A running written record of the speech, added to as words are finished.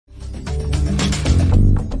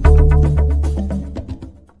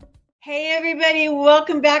everybody.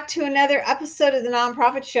 Welcome back to another episode of the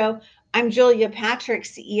Nonprofit Show. I'm Julia Patrick,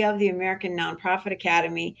 CEO of the American Nonprofit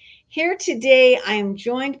Academy. Here today, I am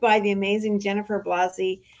joined by the amazing Jennifer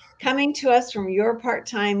Blasy, coming to us from your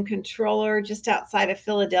part-time controller just outside of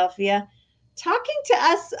Philadelphia, talking to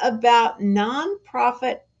us about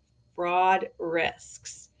nonprofit fraud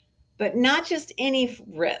risks, but not just any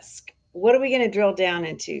risk. What are we going to drill down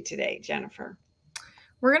into today, Jennifer?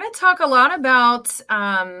 We're going to talk a lot about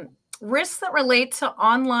risks that relate to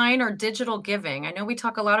online or digital giving. I know we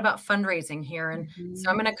talk a lot about fundraising here, and so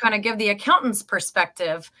I'm going to kind of give the accountant's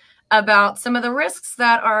perspective about some of the risks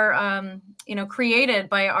that are, created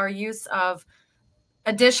by our use of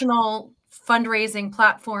additional fundraising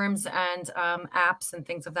platforms and apps and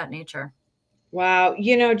things of that nature. Wow.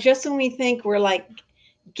 Just when we think we're like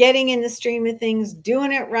getting in the stream of things,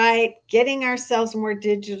 doing it right, getting ourselves more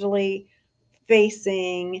digitally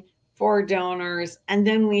facing for donors, and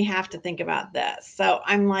then we have to think about this. So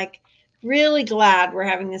I'm like really glad we're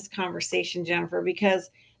having this conversation, Jennifer, because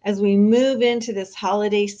as we move into this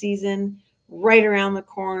holiday season right around the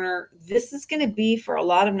corner, this is going to be for a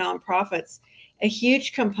lot of nonprofits a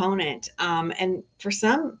huge component. And for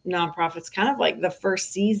some nonprofits, kind of like the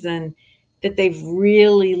first season that they've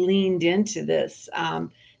really leaned into this,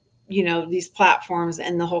 these platforms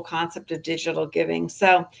and the whole concept of digital giving.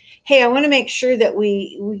 So, hey, I want to make sure that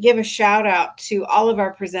we give a shout out to all of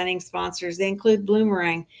our presenting sponsors. They include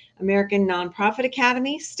Bloomerang, American Nonprofit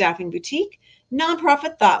Academy, Staffing Boutique,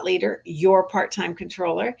 Nonprofit Thought Leader, Your Part-Time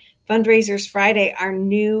Controller, Fundraisers Friday, our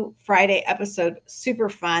new Friday episode, super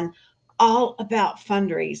fun, all about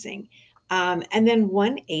fundraising. And then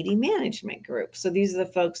 180 Management Group. So these are the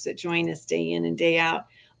folks that join us day in and day out.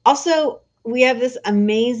 Also, we have this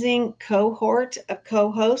amazing cohort of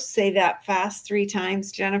co-hosts. Say that fast 3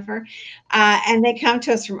 times, Jennifer. And they come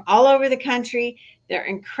to us from all over the country. They're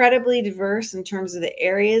incredibly diverse in terms of the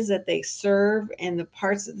areas that they serve and the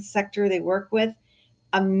parts of the sector they work with.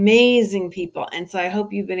 Amazing people. And so I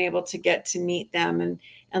hope you've been able to get to meet them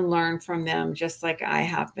and learn from them just like I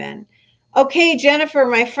have been. Okay, Jennifer,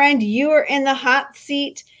 my friend, you are in the hot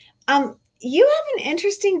seat. You have an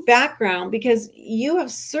interesting background because you have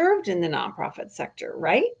served in the nonprofit sector,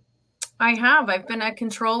 right? I have. I've been a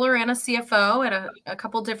controller and a CFO at a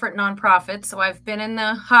couple different nonprofits. So I've been in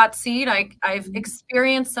the hot seat. I've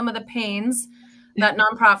experienced some of the pains that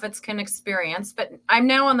nonprofits can experience, but I'm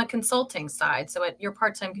now on the consulting side. So at your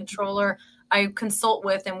part-time controller, I consult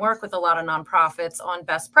with and work with a lot of nonprofits on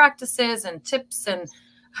best practices and tips and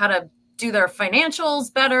how to do their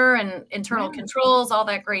financials better and internal controls, all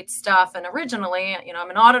that great stuff. And originally,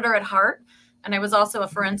 I'm an auditor at heart, and I was also a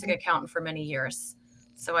forensic accountant for many years.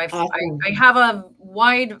 So I have a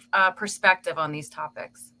wide perspective on these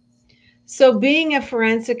topics. So being a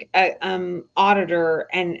forensic auditor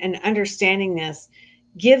and understanding this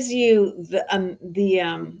gives you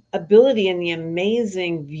the ability and the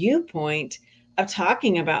amazing viewpoint of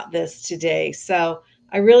talking about this today. So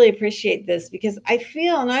I really appreciate this because I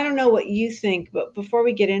feel, and I don't know what you think, but before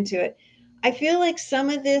we get into it, I feel like some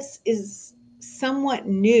of this is somewhat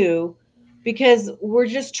new because we're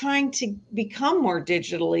just trying to become more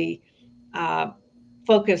digitally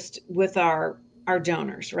focused with our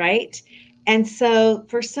donors, right? And so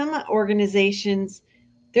for some organizations,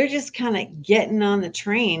 they're just kind of getting on the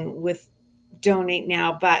train with donate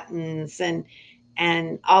now buttons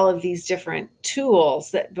and all of these different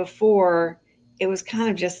tools that before it was kind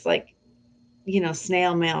of just like,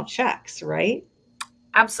 snail mail checks, right?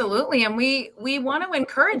 Absolutely. And we want to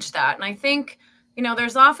encourage that. And I think,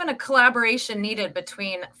 there's often a collaboration needed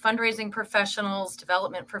between fundraising professionals,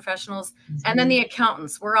 development professionals, and then the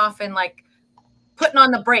accountants. We're often like putting on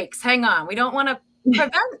the brakes. Hang on. We don't want to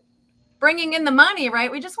prevent bringing in the money,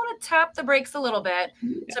 right? We just want to tap the brakes a little bit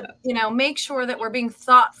to, make sure that we're being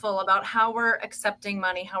thoughtful about how we're accepting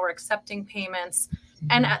money, how we're accepting payments,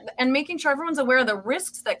 and making sure everyone's aware of the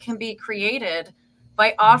risks that can be created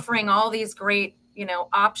by offering all these great,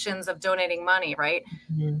 options of donating money, right?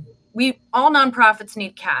 All nonprofits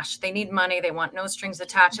need cash. They need money. They want no strings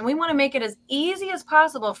attached. And we want to make it as easy as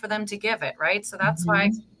possible for them to give it, right? So that's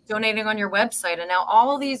why donating on your website and now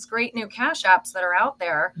all these great new cash apps that are out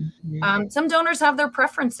there. Some donors have their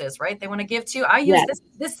preferences, right? They want to give to you. I use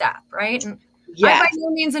this app, right? And I by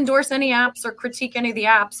no means endorse any apps or critique any of the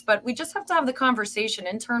apps, but we just have to have the conversation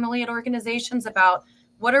internally at organizations about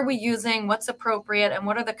what are we using, what's appropriate, and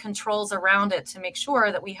what are the controls around it to make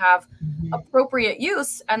sure that we have appropriate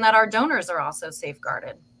use and that our donors are also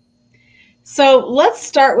safeguarded. So let's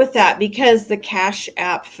start with that because the cash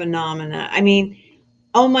app phenomena, I mean,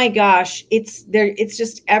 oh my gosh, it's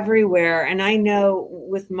just everywhere. And I know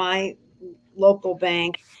with my local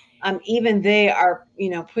bank, even they are,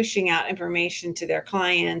 pushing out information to their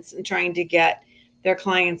clients and trying to get their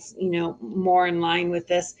clients, more in line with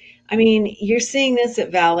this. I mean, you're seeing this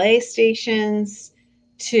at valet stations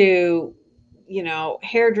to,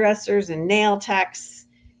 hairdressers and nail techs.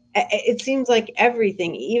 It seems like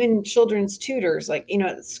everything, even children's tutors, like,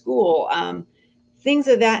 at school, things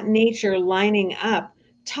of that nature lining up.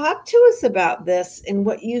 Talk to us about this and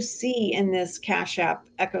what you see in this Cash App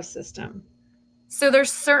ecosystem. So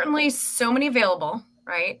there's certainly so many available,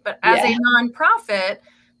 right? But as Yeah. a nonprofit,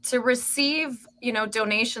 to receive,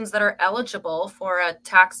 donations that are eligible for a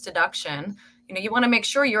tax deduction, you want to make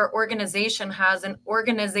sure your organization has an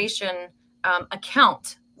organization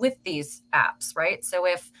account with these apps, right? So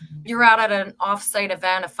if you're out at an offsite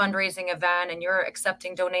event, a fundraising event, and you're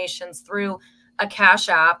accepting donations through a Cash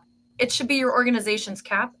App, it should be your organization's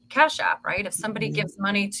Cash App, right? If somebody gives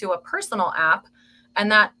money to a personal app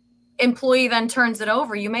and that employee then turns it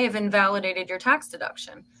over, you may have invalidated your tax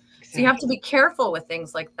deduction. So you have to be careful with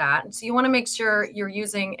things like that. So you want to make sure you're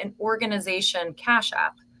using an organization Cash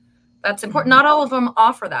App. That's important. Not all of them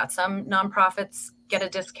offer that. Some nonprofits get a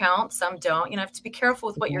discount, some don't. You have to be careful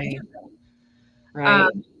with what you're using. Right.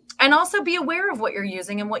 And also be aware of what you're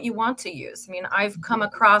using and what you want to use. I mean, I've come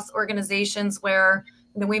across organizations where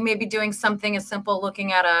we may be doing something as simple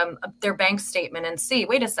looking at their bank statement and see,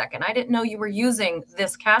 wait a second, I didn't know you were using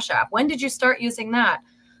this Cash App. When did you start using that?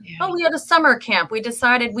 Yeah. Oh, we had a summer camp. We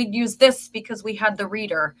decided we'd use this because we had the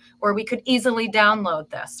reader, or we could easily download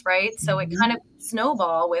this, right? So it kind of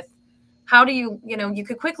snowball with how do you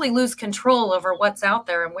could quickly lose control over what's out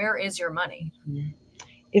there and where is your money.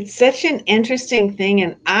 It's such an interesting thing.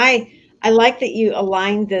 And I like that you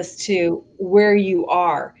aligned this to where you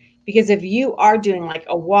are, because if you are doing like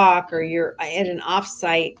a walk or you're at an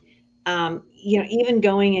offsite, even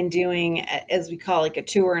going and doing, as we call, like a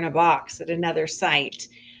tour in a box at another site,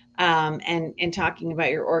 and talking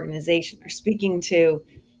about your organization or speaking to,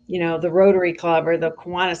 the Rotary Club or the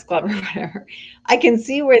Kiwanis Club or whatever, I can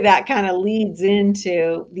see where that kind of leads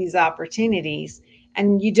into these opportunities.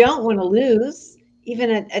 And you don't want to lose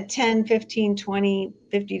even a 10, 15, 20,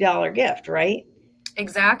 $50 gift, right?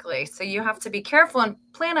 Exactly. So you have to be careful and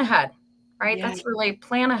plan ahead, right? Yeah. That's really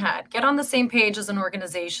plan ahead. Get on the same page as an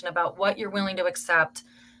organization about what you're willing to accept.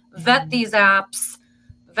 Vet these apps,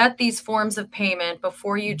 vet these forms of payment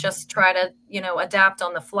before you just try to, adapt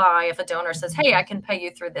on the fly. If a donor says, hey, I can pay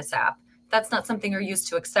you through this app, that's not something you're used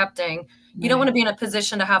to accepting. You don't want to be in a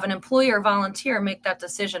position to have an employee or volunteer make that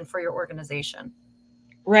decision for your organization.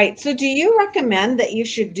 Right. So do you recommend that you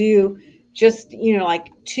should do just,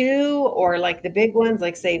 like two, or like the big ones,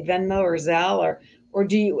 like say Venmo or Zelle, or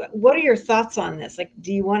what are your thoughts on this? Like,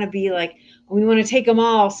 do you want to be like, we want to take them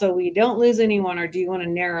all so we don't lose anyone, or do you want to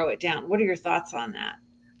narrow it down? What are your thoughts on that?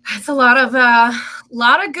 It's a lot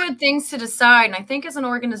of good things to decide. And I think as an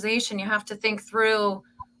organization, you have to think through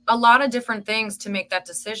a lot of different things to make that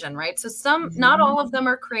decision, right? So not all of them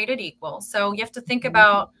are created equal. So you have to think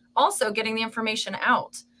about also getting the information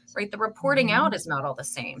out, right? The reporting out is not all the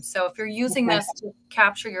same. So if you're using this to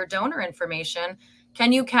capture your donor information,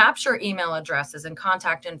 can you capture email addresses and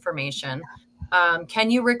contact information? Can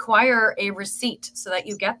you require a receipt so that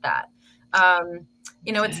you get that?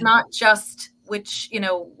 It's not just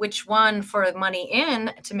which one for money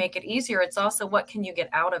in to make it easier. It's also what can you get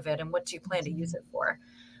out of it and what do you plan to use it for?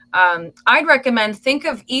 I'd recommend think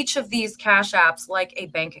of each of these Cash Apps like a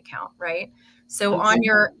bank account, right? So on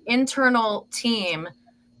your internal team,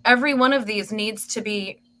 every one of these needs to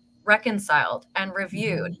be reconciled and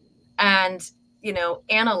reviewed and,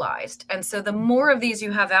 analyzed. And so the more of these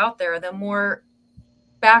you have out there, the more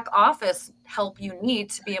back office help you need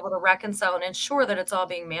to be able to reconcile and ensure that it's all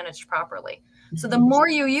being managed properly. So the more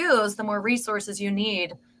you use, the more resources you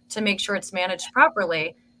need to make sure it's managed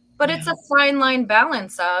properly. But it's a fine line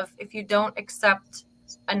balance of, if you don't accept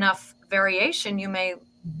enough variation, you may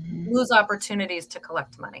lose opportunities to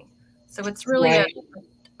collect money. So it's really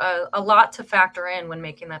a lot to factor in when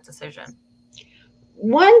making that decision.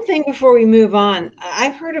 One thing before we move on,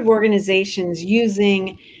 I've heard of organizations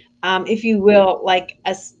using, if you will, like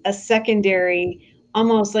a secondary,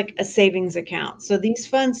 almost like a savings account. So these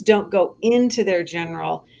funds don't go into their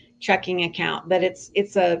general checking account, but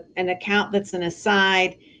it's an account that's an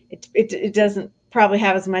aside. It doesn't probably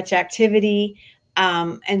have as much activity.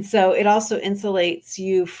 And so it also insulates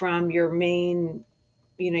you from your main,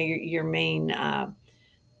 your main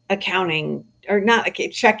accounting, or not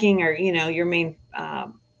checking, or, your main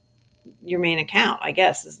account, I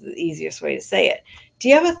guess is the easiest way to say it. Do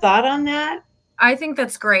you have a thought on that? I think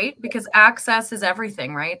that's great because access is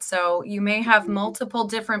everything, right? So you may have multiple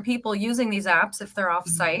different people using these apps if they're off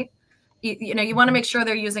site. You want to make sure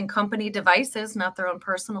they're using company devices, not their own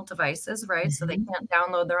personal devices, right? So they can't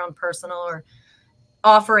download their own personal or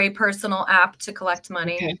offer a personal app to collect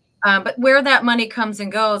money. Okay. But where that money comes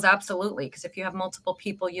and goes, absolutely. Because if you have multiple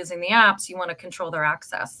people using the apps, you want to control their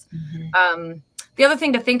access. The other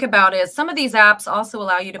thing to think about is some of these apps also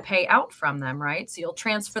allow you to pay out from them, right? So you'll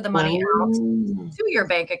transfer the money out to your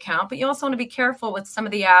bank account, but you also want to be careful with some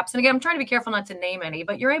of the apps. And again, I'm trying to be careful not to name any,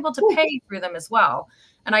 but you're able to pay through them as well.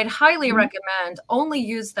 And I'd highly recommend only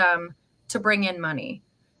use them to bring in money.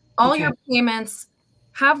 All your payments,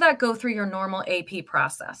 have that go through your normal AP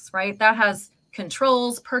process, right? That has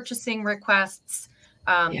controls, purchasing requests,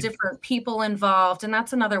 different people involved. And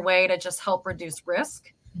that's another way to just help reduce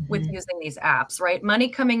risk with using these apps, right? Money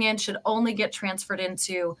coming in should only get transferred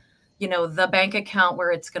into, the bank account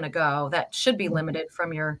where it's going to go. That should be limited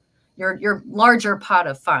from your larger pot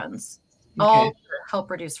of funds, all to help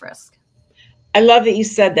reduce risk. I love that you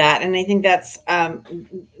said that. And I think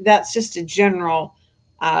that's just a general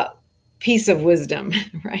piece of wisdom,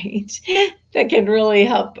 right? That can really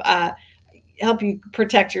help you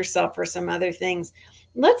protect yourself for some other things.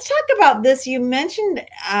 Let's talk about this. You mentioned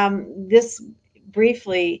this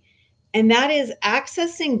briefly, and that is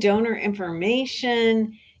accessing donor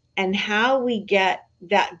information and how we get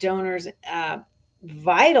that donor's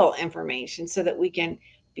vital information so that we can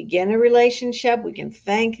begin a relationship, we can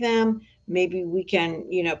thank them, maybe we can,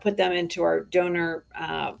 put them into our donor,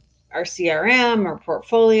 our CRM or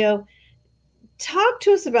portfolio. Talk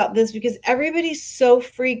to us about this, because everybody's so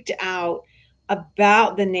freaked out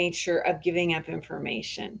about the nature of giving up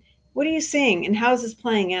information. What are you seeing, and how is this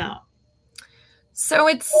playing out? So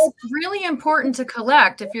it's really important to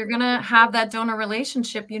collect. If you're going to have that donor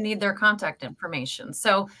relationship, you need their contact information.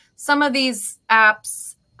 So some of these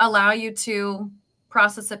apps allow you to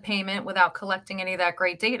process a payment without collecting any of that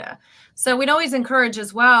great data. So we'd always encourage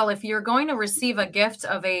as well, if you're going to receive a gift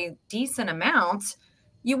of a decent amount,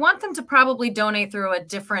 you want them to probably donate through a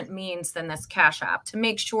different means than this Cash App to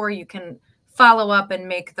make sure you can follow up and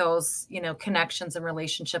make those, connections and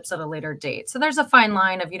relationships at a later date. So there's a fine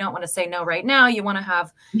line of, you don't want to say no right now. You want to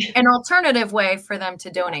have an alternative way for them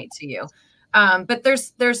to donate to you. But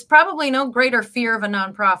there's probably no greater fear of a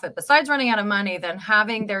nonprofit besides running out of money than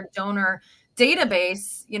having their donor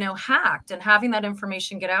database, hacked and having that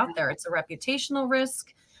information get out there. It's a reputational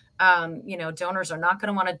risk. Donors are not going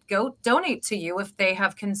to want to go donate to you if they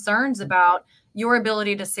have concerns about your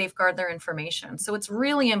ability to safeguard their information. So it's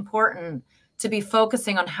really important to be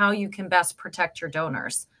focusing on how you can best protect your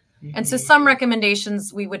donors. And so some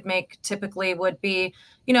recommendations we would make typically would be,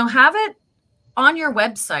 have it on your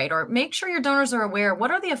website, or make sure your donors are aware,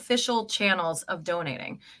 what are the official channels of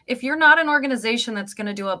donating? If you're not an organization that's going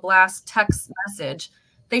to do a blast text message,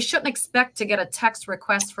 they shouldn't expect to get a text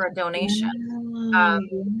request for a donation.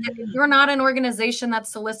 If you're not an organization that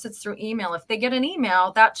solicits through email, if they get an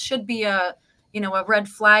email, that should be a red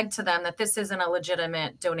flag to them that this isn't a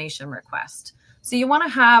legitimate donation request. So you want to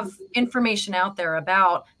have information out there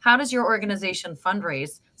about how does your organization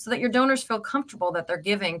fundraise so that your donors feel comfortable that they're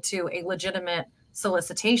giving to a legitimate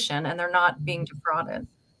solicitation and they're not being defrauded.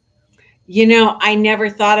 I never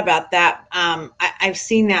thought about that. I've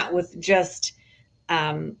seen that with just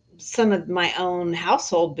some of my own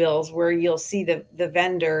household bills, where you'll see the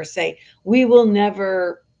vendor say, we will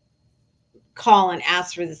never call and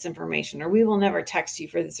ask for this information, or we will never text you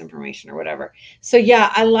for this information, or whatever. So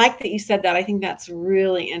yeah, I like that you said that. I think that's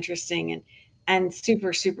really interesting and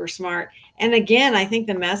super, super smart. And again, I think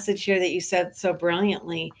the message here that you said so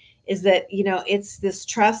brilliantly is that, it's this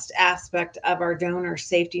trust aspect of our donor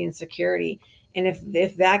safety and security. And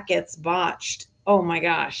if that gets botched, oh my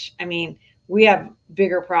gosh, we have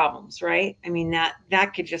bigger problems, right?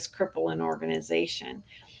 That could just cripple an organization.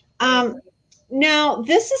 Now,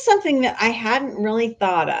 this is something that I hadn't really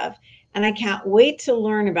thought of, and I can't wait to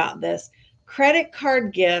learn about this. Credit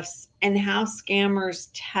card gifts and how scammers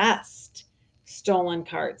test stolen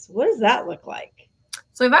cards. What does that look like?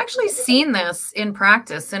 So I've actually seen this in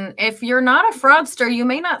practice. And if you're not a fraudster, you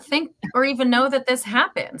may not think or even know that this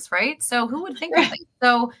happens, right? So who would think of it?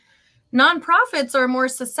 So nonprofits are more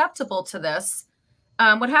susceptible to this.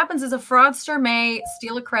 What happens is a fraudster may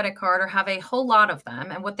steal a credit card or have a whole lot of them.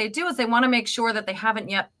 And what they do is they want to make sure that they haven't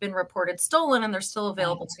yet been reported stolen and they're still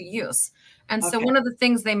available to use. And so one of the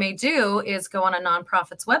things they may do is go on a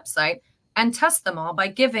nonprofit's website and test them all by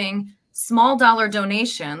giving small dollar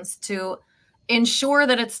donations to ensure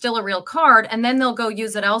that it's still a real card. And then they'll go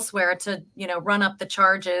use it elsewhere to, run up the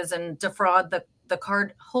charges and defraud the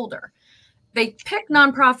card holder. They pick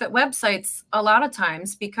nonprofit websites a lot of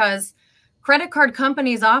times because Credit card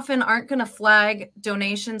companies often aren't going to flag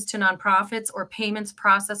donations to nonprofits or payments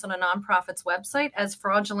processed on a nonprofit's website as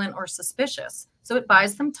fraudulent or suspicious. So it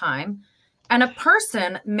buys them time. And a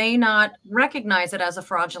person may not recognize it as a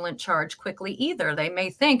fraudulent charge quickly either. They may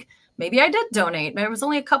think, maybe I did donate. Maybe it was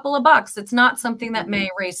only a couple of bucks. It's not something that may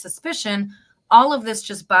raise suspicion. All of this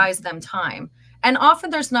just buys them time. And often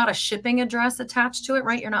there's not a shipping address attached to it,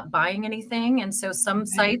 right? You're not buying anything. And so some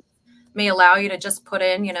sites may allow you to just put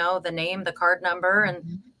in, the name, the card number,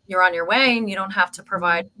 and you're on your way, and you don't have to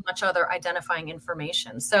provide much other identifying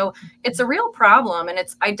information. So it's a real problem, and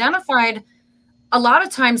it's identified a lot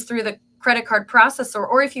of times through the credit card processor,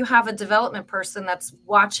 or if you have a development person that's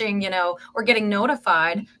watching, or getting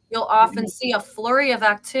notified, you'll often see a flurry of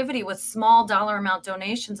activity with small dollar amount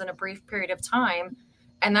donations in a brief period of time.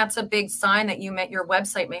 And that's a big sign that your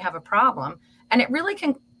website may have a problem. And it really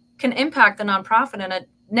can impact the nonprofit in a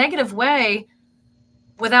negative way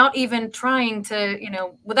without even trying to,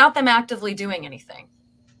 without them actively doing anything.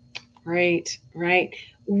 Right.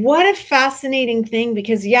 What a fascinating thing,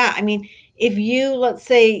 because if you, let's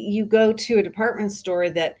say you go to a department store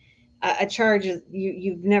that a charge is,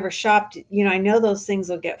 you've never shopped, I know those things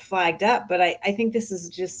will get flagged up, but I think this is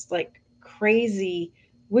just like crazy,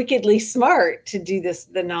 wickedly smart to do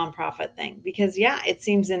the nonprofit thing, because it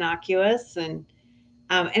seems innocuous and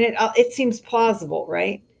it seems plausible,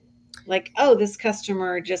 right? Like, oh, this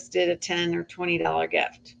customer just did a $10 or $20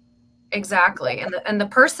 gift. Exactly. And the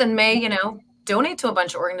person may, donate to a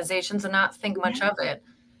bunch of organizations and not think much of it.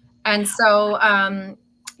 And so,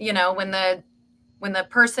 when the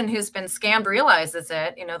person who's been scammed realizes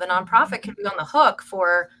it, the nonprofit can be on the hook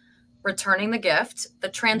for returning the gift, the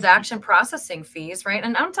transaction processing fees, right?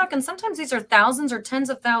 And I'm talking, sometimes these are thousands or tens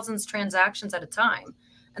of thousands transactions at a time.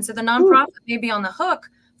 And so the nonprofit may be on the hook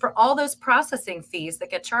for all those processing fees that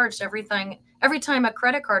get charged every time a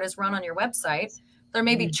credit card is run on your website. There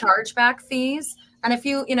may be chargeback fees. And if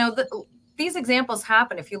these examples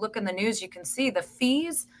happen, if you look in the news, you can see the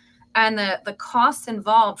fees and the costs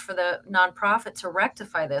involved for the nonprofit to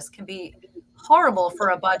rectify this can be horrible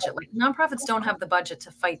for a budget. Like, nonprofits don't have the budget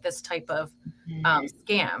to fight this type of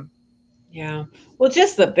scam. Yeah. Well,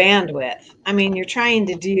 just the bandwidth. I mean, you're trying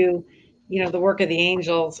to do, the work of the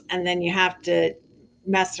angels, and then you have to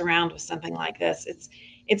mess around with something like this.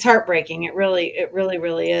 It's heartbreaking. It really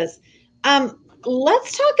is.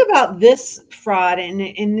 Let's talk about this fraud,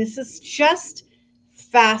 and this is just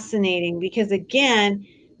fascinating, because again,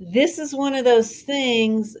 this is one of those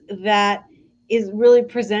things that really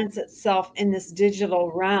presents itself in this digital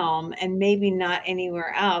realm and maybe not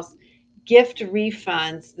anywhere else. Gift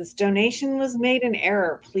refunds. This donation was made in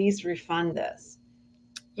error. Please refund this.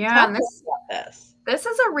 Yeah, and this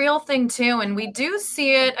is a real thing too, and we do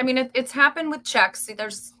see it. I mean, it's happened with checks.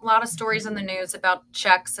 There's a lot of stories in the news about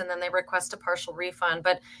checks, and then they request a partial refund.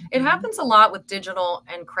 But it happens a lot with digital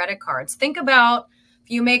and credit cards. Think about if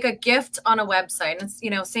you make a gift on a website, and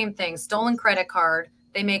it's, same thing, stolen credit card.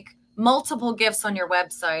 They make multiple gifts on your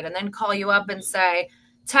website and then call you up and say,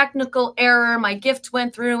 technical error, my gift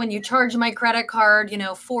went through and you charged my credit card,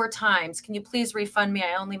 4 times. Can you please refund me?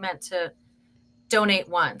 I only meant to donate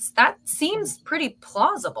once. That seems pretty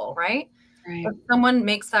plausible, right? If someone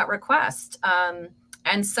makes that request.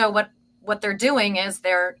 And so what they're doing is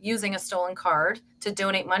they're using a stolen card to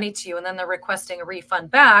donate money to you, and then they're requesting a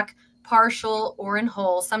refund back, partial or in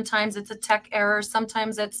whole. Sometimes it's a tech error.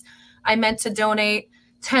 Sometimes it's, I meant to donate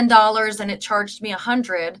 $10 and it charged me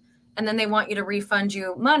 $100. And then they want you to refund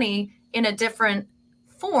you money in a different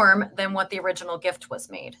form than what the original gift was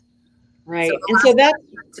made. Right. And so that's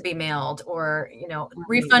to be mailed, or,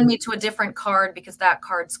 refund me to a different card because that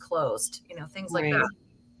card's closed, things like that.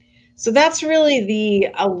 So that's really the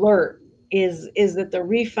alert, is that the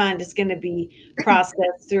refund is going to be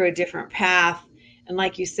processed through a different path. And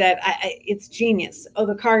like you said, it's genius. Oh,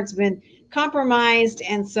 the card's been compromised,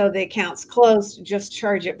 and so the account's closed. Just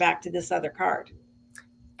charge it back to this other card.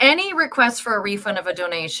 Any request for a refund of a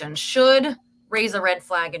donation should raise a red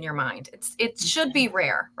flag in your mind. It should be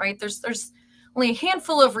rare, right? There's only a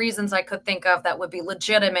handful of reasons I could think of that would be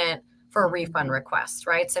legitimate for a refund request,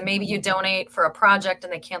 right? So maybe you donate for a project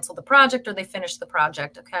and they cancel the project, or they finish the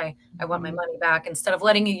project. Okay, I want my money back, instead of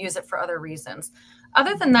letting you use it for other reasons.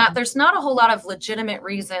 Other than that, there's not a whole lot of legitimate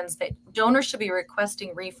reasons that donors should be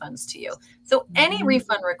requesting refunds to you. So any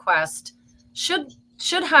refund request should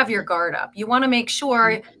have your guard up. You want to make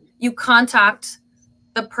sure you contact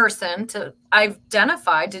the person to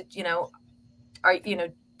identify,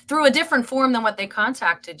 through a different form than what they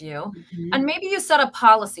contacted you. And maybe you set a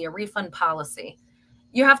policy, a refund policy.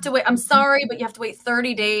 you have to wait. I'm sorry, but you have to wait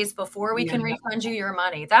 30 days before we Yeah. can refund you your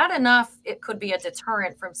money. That enough, it could be a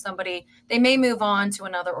deterrent from somebody. They may move on to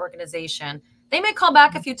another organization. They may call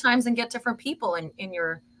back a few times and get different people in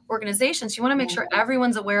your organization. So you want to make sure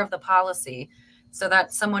everyone's aware of the policy so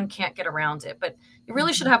that someone can't get around it. But you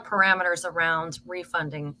really should have parameters around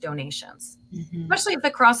refunding donations, especially if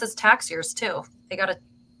it crosses tax years too. They got to,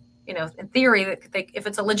 in theory, if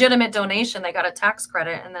it's a legitimate donation, they got a tax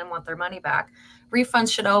credit and then want their money back.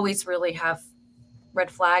 Refunds should always really have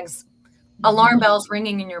red flags, alarm bells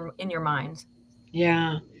ringing in your mind.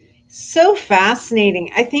 Yeah. So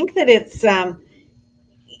fascinating. I think that it's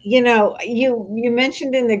you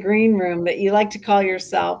mentioned in the green room that you like to call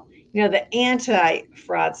yourself, the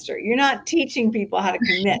anti-fraudster. You're not teaching people how to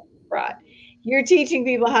commit fraud. You're teaching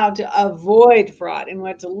people how to avoid fraud and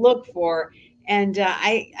what to look for. And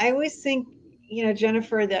I always think,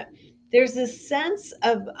 Jennifer, that there's this sense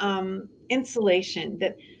of insulation,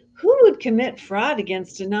 that who would commit fraud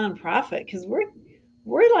against a nonprofit? Because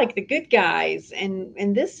we're like the good guys, and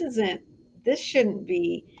this shouldn't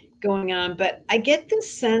be going on. But I get the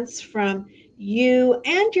sense from you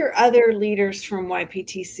and your other leaders from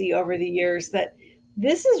YPTC over the years that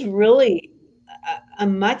this is really a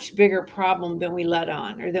much bigger problem than we let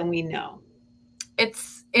on or than we know.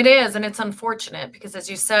 It is, and it's unfortunate because, as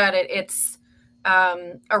you said, it's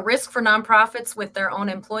a risk for nonprofits with their own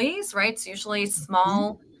employees, right? It's usually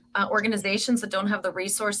small organizations that don't have the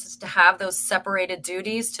resources to have those separated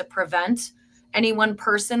duties to prevent any one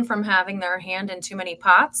person from having their hand in too many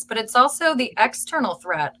pots. But it's also the external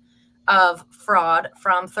threat of fraud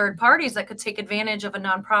from third parties that could take advantage of a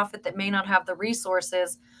nonprofit that may not have the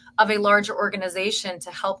resources of a larger organization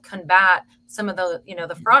to help combat some of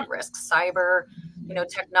the fraud risks, cyber,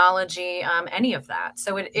 technology, any of that.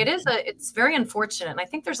 So it's very unfortunate. And I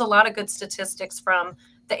think there's a lot of good statistics from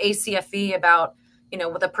the ACFE about,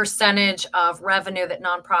 the percentage of revenue that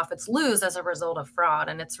nonprofits lose as a result of fraud.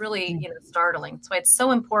 And it's really, startling. That's why it's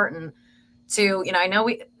so important to, I know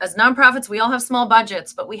as nonprofits, we all have small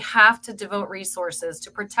budgets, but we have to devote resources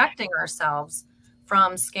to protecting ourselves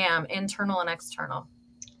from scam, internal and external.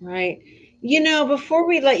 Right. Before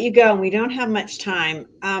we let you go, and we don't have much time,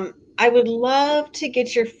 I would love to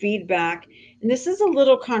get your feedback. And this is a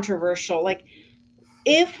little controversial. Like,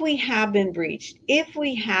 if we have been breached, if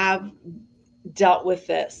we have dealt with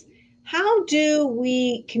this, how do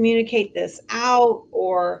we communicate this out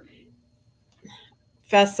or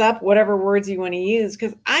fess up, whatever words you want to use?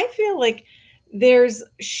 Because I feel like there's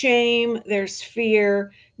shame, there's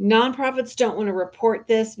fear. Nonprofits don't want to report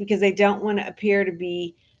this because they don't want to appear to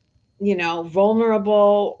be,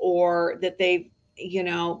 vulnerable, or that they've,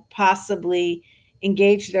 possibly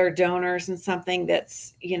engaged their donors in something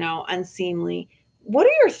that's, unseemly. What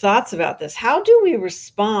are your thoughts about this? How do we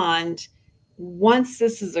respond once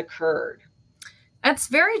this has occurred? That's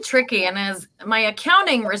very tricky. And as my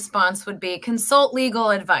accounting response would be, consult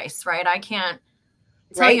legal advice, right? I can't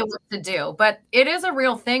tell you what to do, but it is a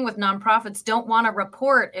real thing with nonprofits. Don't want to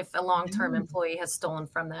report if a long-term employee has stolen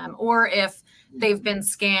from them, or if they've been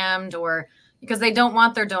scammed, or because they don't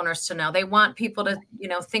want their donors to know. They want people to,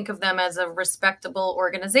 think of them as a respectable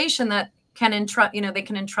organization that can entrust, they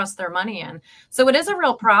can entrust their money in. So it is a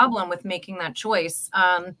real problem with making that choice.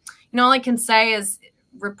 All I can say is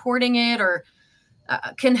reporting it or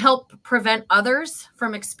can help prevent others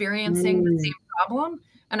from experiencing the same problem.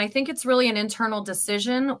 And I think it's really an internal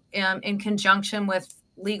decision in conjunction with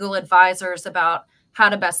legal advisors about how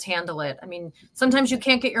to best handle it. I mean, sometimes you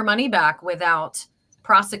can't get your money back without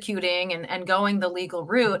prosecuting and going the legal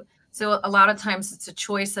route. So a lot of times it's a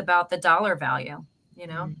choice about the dollar value,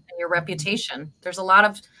 and your reputation. There's a lot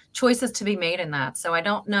of choices to be made in that. So I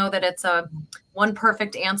don't know that it's a one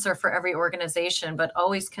perfect answer for every organization, but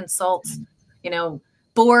always consult,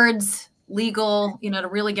 boards, legal, to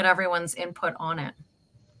really get everyone's input on it.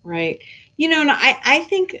 Right. And I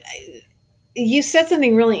think you said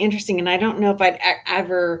something really interesting, and I don't know if I'd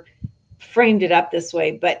ever framed it up this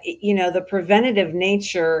way, but the preventative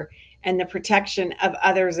nature and the protection of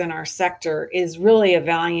others in our sector is really a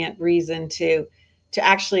valiant reason to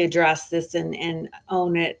actually address this and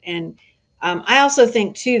own it. And I also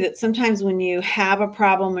think too that sometimes when you have a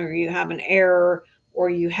problem, or you have an error, or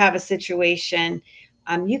you have a situation,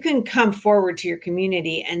 you can come forward to your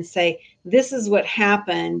community and say, this is what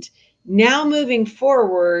happened. Now moving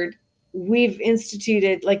forward, we've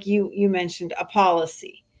instituted, like you mentioned, a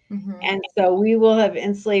policy. And so we will have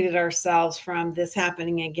insulated ourselves from this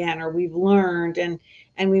happening again, or we've learned, and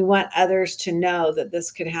we want others to know that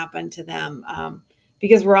this could happen to them,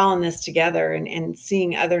 because we're all in this together, and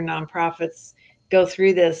seeing other nonprofits go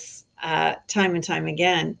through this time and time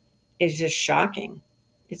again is just shocking.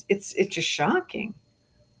 It's just shocking.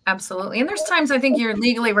 Absolutely. And there's times I think you're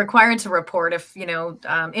legally required to report if, you know,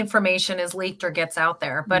 information is leaked or gets out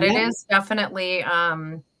there. But it Yeah. is definitely,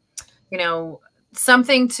 you know,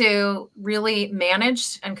 something to really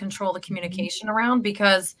manage and control the Mhm. communication around,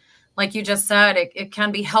 because like you just said, it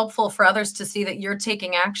can be helpful for others to see that you're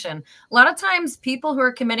taking action. A lot of times people who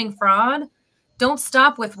are committing fraud don't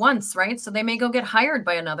stop with once, right? So they may go get hired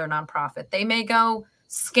by another nonprofit. They may go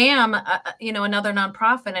scam, you know, another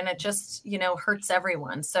nonprofit, and it just, you know, hurts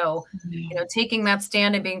everyone. So, you know, taking that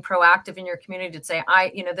stand and being proactive in your community to say,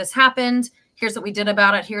 you know, this happened. Here's what we did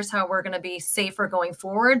about it. Here's how we're going to be safer going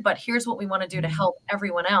forward. But here's what we want to do to help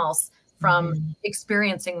everyone else from Mhm.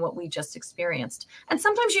 experiencing what we just experienced. And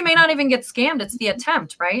sometimes you may not even get scammed. It's the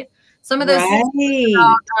attempt, right? Some of those things Right.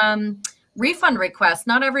 about refund requests,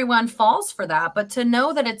 not everyone falls for that, but to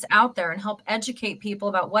know that it's out there and help educate people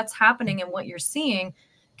about what's happening and what you're seeing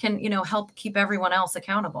can, you know, help keep everyone else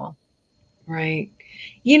accountable. Right.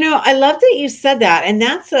 You know, I love that you said that. And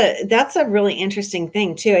that's a really interesting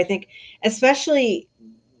thing too. I think especially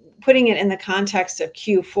putting it in the context of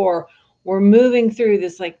Q4, we're moving through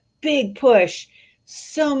this like big push,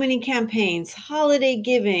 so many campaigns, holiday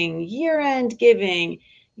giving, year-end giving,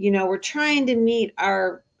 we're trying to meet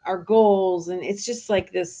our goals, and it's just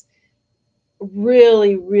like this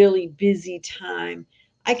really, really busy time.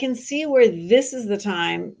 I can see where this is the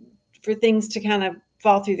time for things to kind of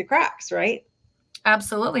fall through the cracks, right?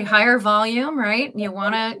 Absolutely. Higher volume, right? You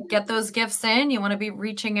want to get those gifts in, you want to be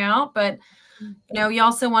reaching out, but you know, you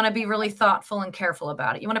also want to be really thoughtful and careful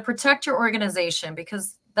about it. You want to protect your organization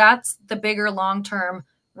because that's the bigger long-term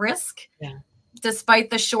risk, Yeah. despite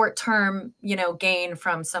the short-term, you know, gain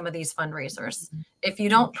from some of these fundraisers. If you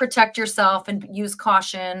don't protect yourself and use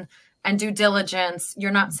caution and due diligence,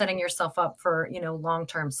 you're not setting yourself up for, you know,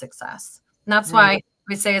 long-term success. And that's Right. why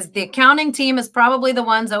we say as the accounting team is probably the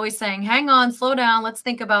ones always saying, hang on, slow down, let's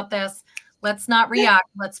think about this. Let's not react.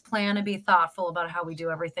 Let's plan and be thoughtful about how we do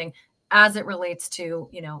everything as it relates to,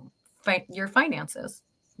 you know, your finances.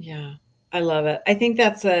 Yeah, I love it. I think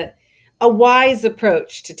that's a wise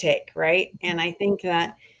approach to take, right? And I think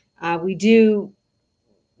that we do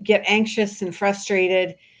get anxious and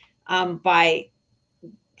frustrated by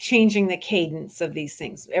changing the cadence of these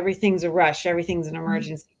things. Everything's a rush, everything's an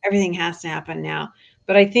emergency, everything has to happen now.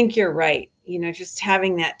 But I think you're right. Just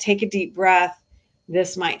having that, take a deep breath.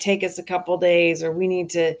 This might take us a couple days, or we need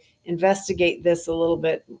to investigate this a little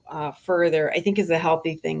bit further, I think is a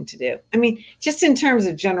healthy thing to do. I mean, just in terms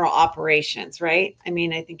of general operations, right? I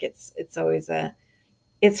mean, I think it's always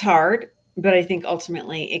it's hard, but I think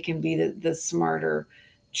ultimately it can be the smarter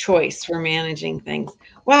choice for managing things.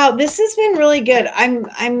 Wow, this has been really good.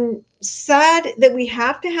 I'm sad that we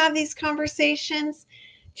have to have these conversations,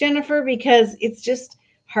 Jennifer, because it's just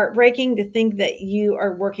heartbreaking to think that you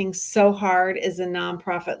are working so hard as a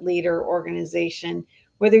nonprofit leader organization,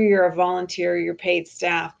 whether you're a volunteer or you're paid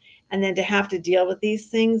staff, and then to have to deal with these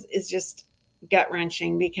things is just gut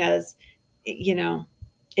wrenching because you know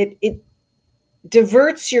it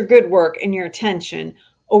diverts your good work and your attention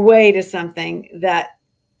away to something that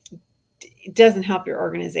doesn't help your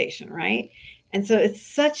organization, right? And so it's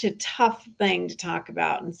such a tough thing to talk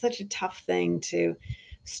about and such a tough thing to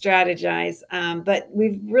strategize. But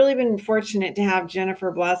we've really been fortunate to have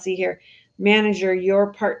Jennifer Blasy here, manager,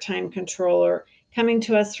 your part time controller, coming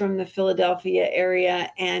to us from the Philadelphia area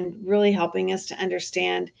and really helping us to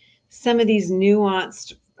understand some of these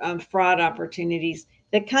nuanced fraud opportunities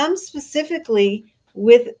that come specifically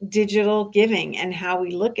with digital giving and how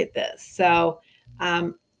we look at this. So,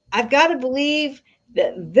 I've got to believe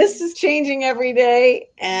that this is changing every day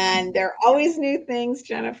and there are always new things,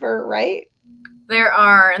 Jennifer, right? There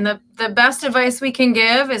are. And the best advice we can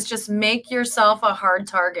give is just make yourself a hard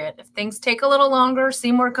target. If things take a little longer,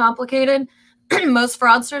 seem more complicated, most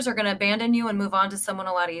fraudsters are going to abandon you and move on to someone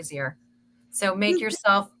a lot easier. So make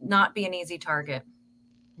yourself not be an easy target.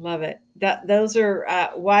 Love it. Those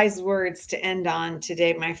are wise words to end on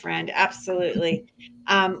today, my friend. Absolutely.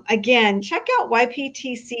 Again, check out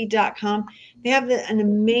yptc.com. They have an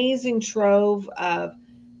amazing trove of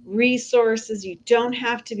resources. You don't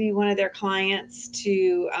have to be one of their clients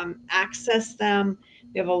to access them.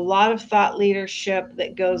 They have a lot of thought leadership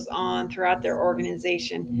that goes on throughout their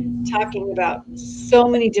organization, talking about so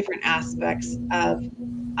many different aspects of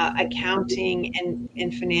accounting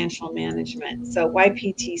and financial management. So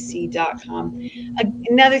yptc.com.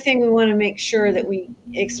 Another thing we want to make sure that we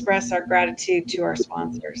express our gratitude to our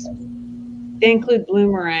sponsors. They include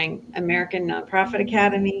Bloomerang, American Nonprofit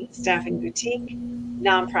Academy, Staffing Boutique,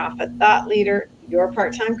 Nonprofit Thought Leader, Your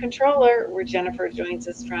Part-Time Controller, where Jennifer joins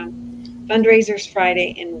us from, Fundraisers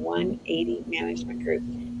Friday and 180 Management Group.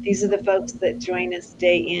 These are the folks that join us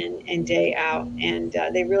day in and day out, and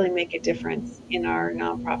they really make a difference in our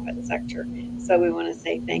nonprofit sector. So we want to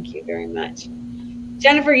say thank you very much.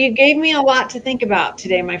 Jennifer, you gave me a lot to think about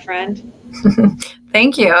today, my friend.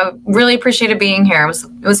 Thank you. I really appreciated being here.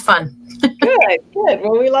 It was fun. Good, good.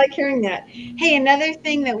 Well, we like hearing that. Hey, another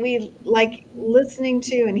thing that we like listening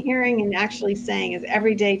to and hearing and actually saying is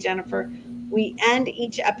every day, Jennifer, we end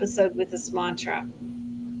each episode with this mantra.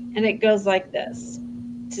 And it goes like this: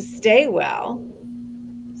 to stay well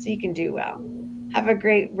so you can do well. Have a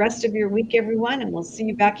great rest of your week, everyone, and we'll see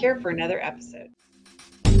you back here for another episode.